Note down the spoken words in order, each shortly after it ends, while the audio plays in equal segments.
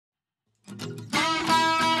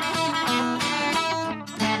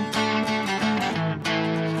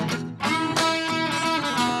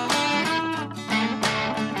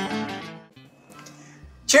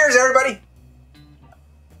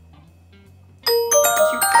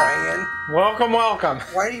praying? Welcome, welcome.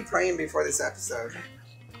 Why are you praying before this episode?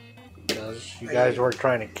 Because you guys were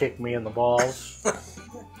trying to kick me in the balls.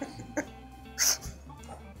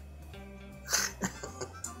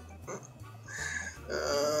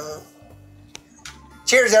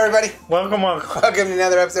 Cheers, everybody. Welcome, welcome. Welcome to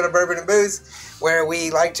another episode of Bourbon and Booze, where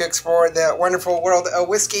we like to explore the wonderful world of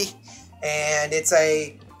whiskey. And it's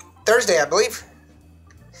a Thursday, I believe.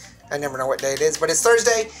 I never know what day it is, but it's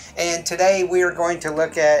Thursday. And today we are going to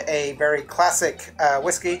look at a very classic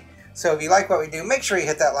whiskey. So if you like what we do, make sure you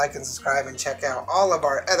hit that like and subscribe and check out all of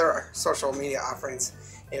our other social media offerings.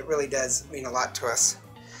 It really does mean a lot to us.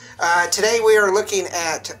 Today we are looking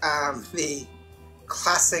at the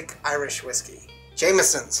classic Irish whiskey,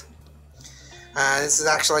 Jameson's. This is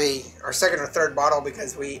actually our second or third bottle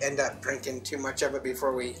because we end up drinking too much of it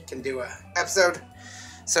before we can do an episode.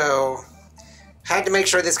 So had to make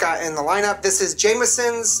sure this got in the lineup. This is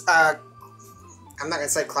Jameson's, I'm not going to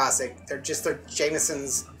say classic, they're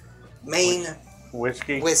Jameson's main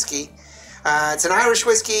whiskey. It's an Irish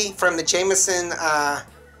whiskey from the Jameson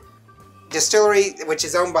distillery, which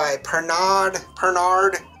is owned by Pernod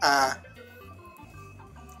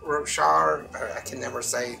Rochard. I can never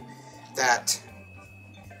say that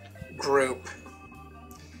group.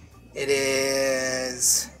 It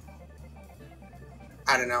is,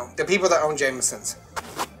 I don't know, the people that own Jameson's.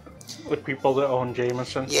 The people that own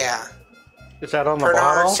Jameson? Yeah. Is that on the Pernod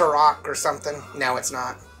bottle? Ciroc or something. No, it's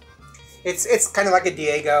not. It's kind of like a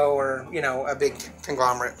Diego or, you know, a big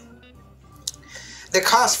conglomerate. The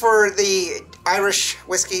cost for the Irish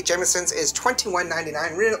whiskey Jameson's is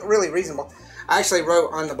 $21.99. Really reasonable. I actually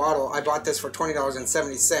wrote on the bottle, I bought this for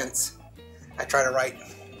 $20.70. I try to write,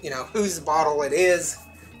 you know, whose bottle it is,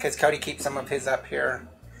 because Cody keeps some of his up here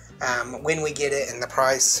when we get it and the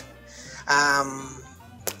price.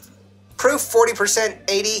 Proof 40%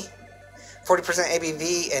 80. 40%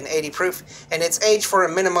 ABV and 80 proof, and it's aged for a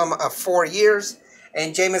minimum of 4 years.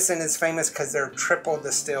 And Jameson is famous because they're triple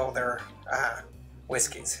distill their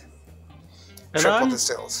whiskeys. And triple I'm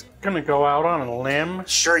distills. Gonna go out on a limb.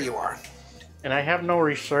 Sure you are. And I have no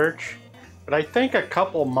research, but I think a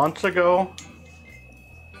couple months ago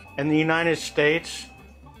in the United States,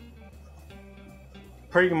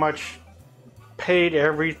 pretty much paid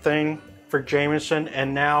everything for Jameson,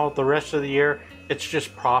 and now the rest of the year it's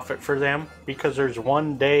just profit for them, because there's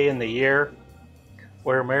one day in the year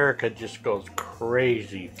where America just goes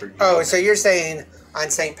crazy for Jameson. Oh, so you're saying on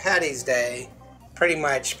St. Patty's Day pretty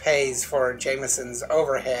much pays for Jameson's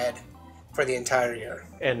overhead for the entire year.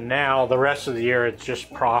 And now the rest of the year it's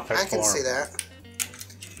just profit for them. I can see that.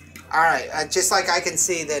 Alright, just like I can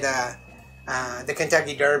see that the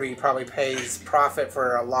Kentucky Derby probably pays profit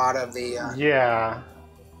for a lot of the... yeah.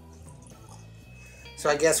 So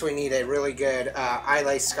I guess we need a really good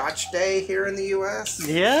Islay Scotch Day here in the U.S.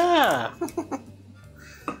 Yeah.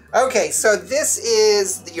 Okay, so this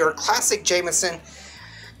is your classic Jameson.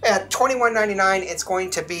 At $21.99, it's going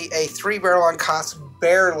to be a 3-barrel on cost,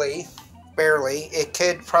 barely. It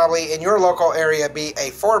could probably, in your local area, be a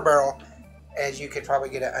 4-barrel, as you could probably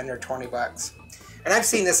get it under 20 bucks. And I've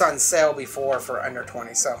seen this on sale before for under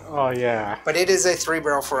 20, so. Oh, yeah. But it is a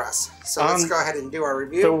 3-barrel for us. So let's go ahead and do our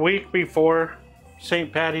review. The week before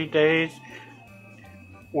St. Patty Days,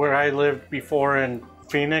 where I lived before in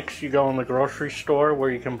Phoenix, you go in the grocery store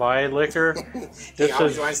where you can buy liquor. He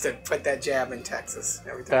always wants to put that jab in Texas.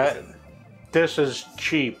 Every time this is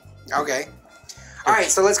cheap. Okay. All right,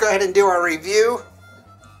 so let's go ahead and do our review.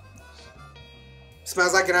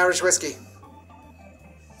 Smells like an Irish whiskey.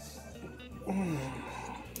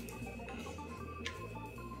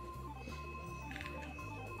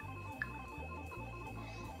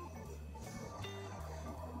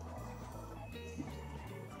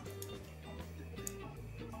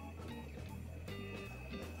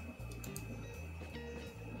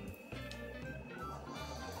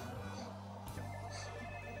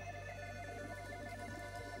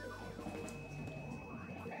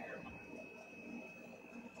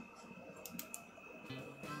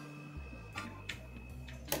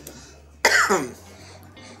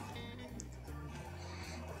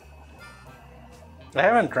 I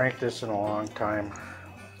haven't drank this in a long time.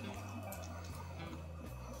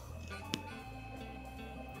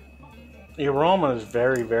 The aroma is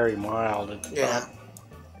very, very mild. Yeah.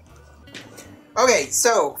 Okay,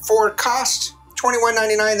 so for cost,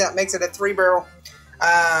 $21.99, that makes it a 3-barrel.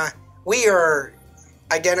 We are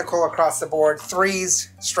identical across the board,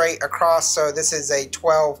 3s straight across, so this is a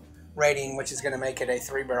 12 rating, which is going to make it a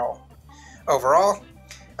 3-barrel overall.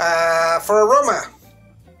 For aroma,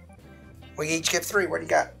 we each give 3. What do you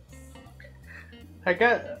got? I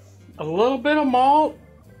got a little bit of malt,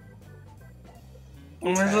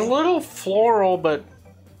 And there's a little floral, but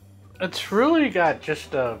it's really got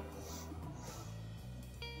just a...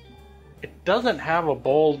 It doesn't have a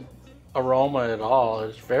bold aroma at all.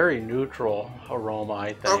 It's very neutral aroma,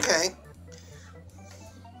 I think. Okay.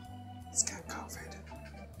 It's got COVID.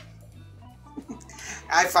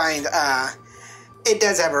 I find it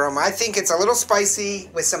does have aroma. I think it's a little spicy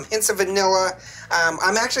with some hints of vanilla.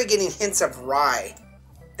 I'm actually getting hints of rye.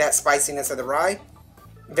 That spiciness of the rye.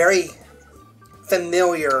 Very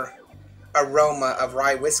familiar aroma of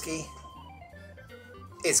rye whiskey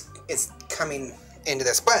is coming into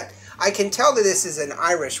this. But I can tell that this is an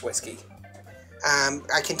Irish whiskey.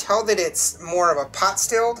 I can tell that it's more of a pot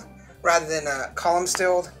stilled rather than a column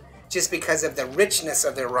stilled, just because of the richness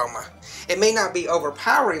of the aroma. It may not be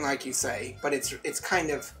overpowering like you say, but it's kind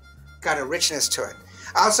of got a richness to it.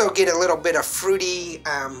 I also get a little bit of fruity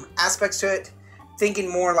aspects to it, thinking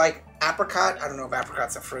more like apricot. I don't know if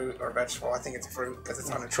apricot's a fruit or a vegetable. I think it's a fruit because it's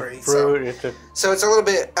on a tree. Fruit. So it's a little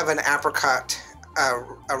bit of an apricot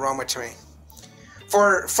aroma to me.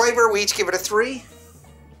 For flavor, we each give it a 3.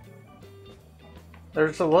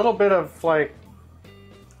 There's a little bit of like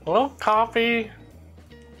a little coffee,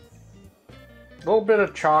 a little bit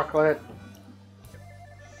of chocolate,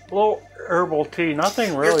 a little herbal tea.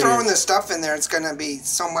 Nothing really. You're throwing the stuff in there. It's going to be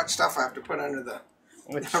so much stuff I have to put under the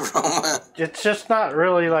aroma. It's just not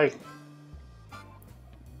really like.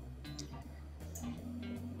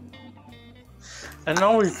 I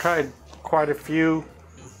know we've tried quite a few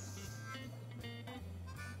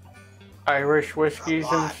Irish whiskeys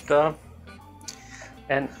and stuff.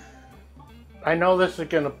 And I know this is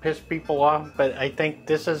going to piss people off, but I think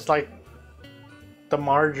this is like the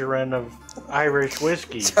margarine of Irish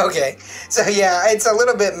whiskey. Okay. So yeah, it's a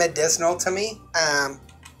little bit medicinal to me.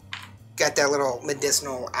 Got that little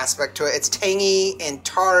medicinal aspect to it. It's tangy and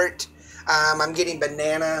tart. I'm getting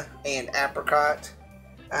banana and apricot.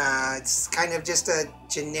 It's kind of just a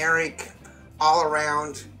generic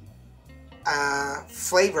all-around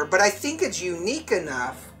flavor, but I think it's unique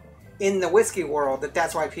enough in the whiskey world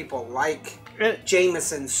that's why people like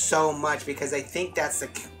Jameson so much, because they think that's the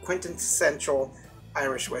quintessential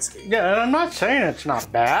Irish whiskey. Yeah, and I'm not saying it's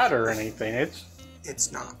not bad or anything.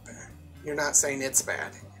 It's not bad. You're not saying it's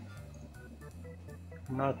bad.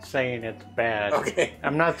 I'm not saying it's bad. Okay.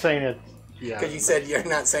 I'm not saying it's... Yeah. Because you said you're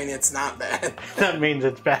not saying it's not bad. That means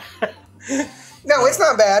it's bad. No, it's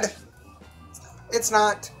not bad. It's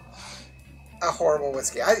not a horrible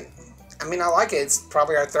whiskey. I mean, I like it. It's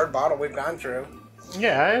probably our 3rd bottle we've gone through.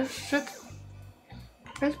 Yeah,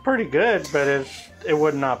 it's pretty good, but it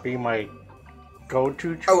would not be my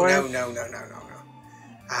go-to choice. Oh,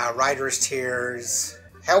 no. Rider's Tears.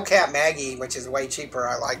 Hellcat Maggie, which is way cheaper,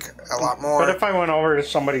 I like a lot more. But if I went over to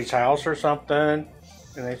somebody's house or something, and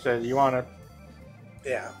they said, you want a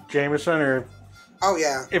Jameson, or... Oh,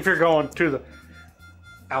 yeah. If you're going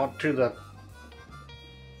out to the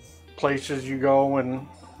places you go, and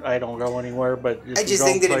I don't go anywhere, but... I just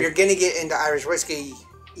think that if you're going to get into Irish whiskey,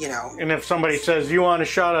 you know... And if somebody says, you want a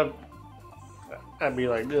shot of... I'd be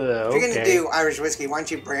like, okay. If you're going to do Irish whiskey, why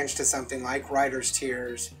don't you branch to something like Rider's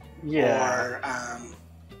Tears? Yeah. Or,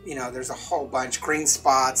 you know, there's a whole bunch. Green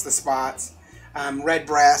Spots, the Spots, Red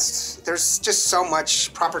Breast. There's just so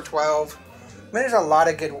much. Proper 12. I mean, there's a lot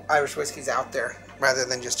of good Irish whiskeys out there rather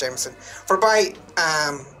than just Jameson. For bite,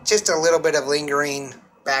 just a little bit of lingering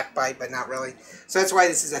back bite, but not really. So that's why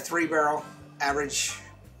this is a 3-barrel average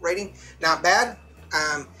rating. Not bad.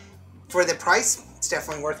 For the price, it's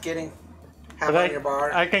definitely worth getting. Have on your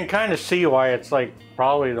bar. I can kind of see why it's like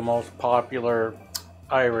probably the most popular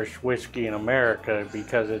Irish whiskey in America,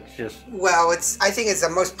 because it's just... Well, I think it's the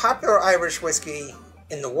most popular Irish whiskey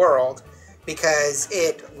in the world because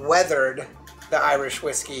it weathered the Irish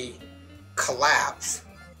whiskey collapse,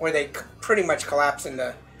 where they pretty much collapsed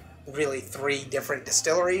into really 3 different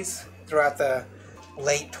distilleries throughout the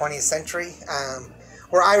late 20th century,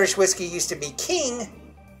 where Irish whiskey used to be king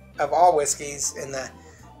of all whiskeys in the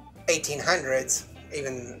 1800s,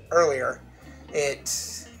 even earlier.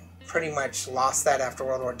 It pretty much lost that after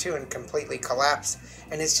World War II and completely collapsed,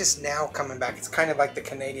 and it's just now coming back. It's kind of like the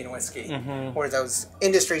Canadian whiskey, where those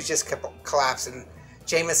industries just collapsed, and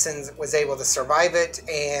Jameson was able to survive it,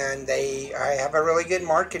 and I have a really good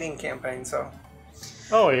marketing campaign. So,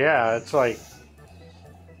 oh yeah, it's like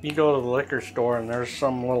you go to the liquor store and there's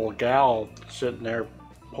some little gal sitting there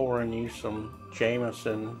pouring you some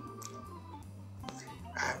Jameson.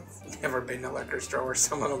 I've never been to a liquor store where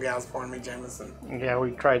some little gal's pouring me Jameson. Yeah,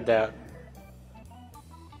 we tried that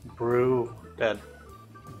that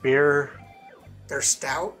beer. Their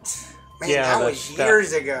stout? Man, Yeah, that was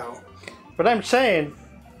years ago. But I'm saying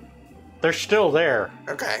they're still there.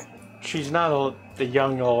 Okay. She's not the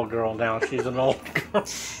young old girl now. She's an old girl.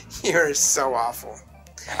 You're so awful.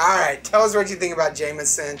 All right, tell us what you think about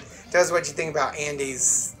Jameson. Tell us what you think about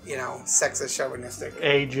Andy's, sexist, chauvinistic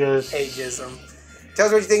ageism. Tell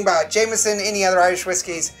us what you think about Jameson, any other Irish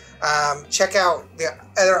whiskeys. Check out the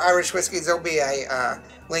other Irish whiskeys. There'll be a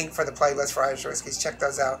link for the playlist for Irish whiskeys. Check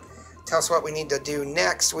those out. Tell us what we need to do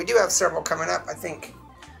next. We do have several coming up. I think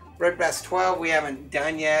Red Bass 12 we haven't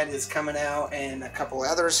done yet is coming out, and a couple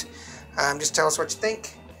others. Just tell us what you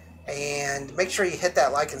think. And make sure you hit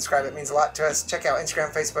that like and subscribe. It means a lot to us. Check out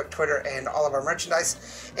Instagram, Facebook, Twitter, and all of our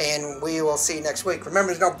merchandise. And we will see you next week.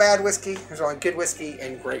 Remember, there's no bad whiskey. There's only good whiskey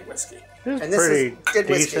and great whiskey. This and is this pretty is good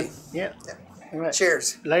decent. whiskey. Yeah.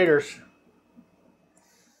 Cheers. Laters.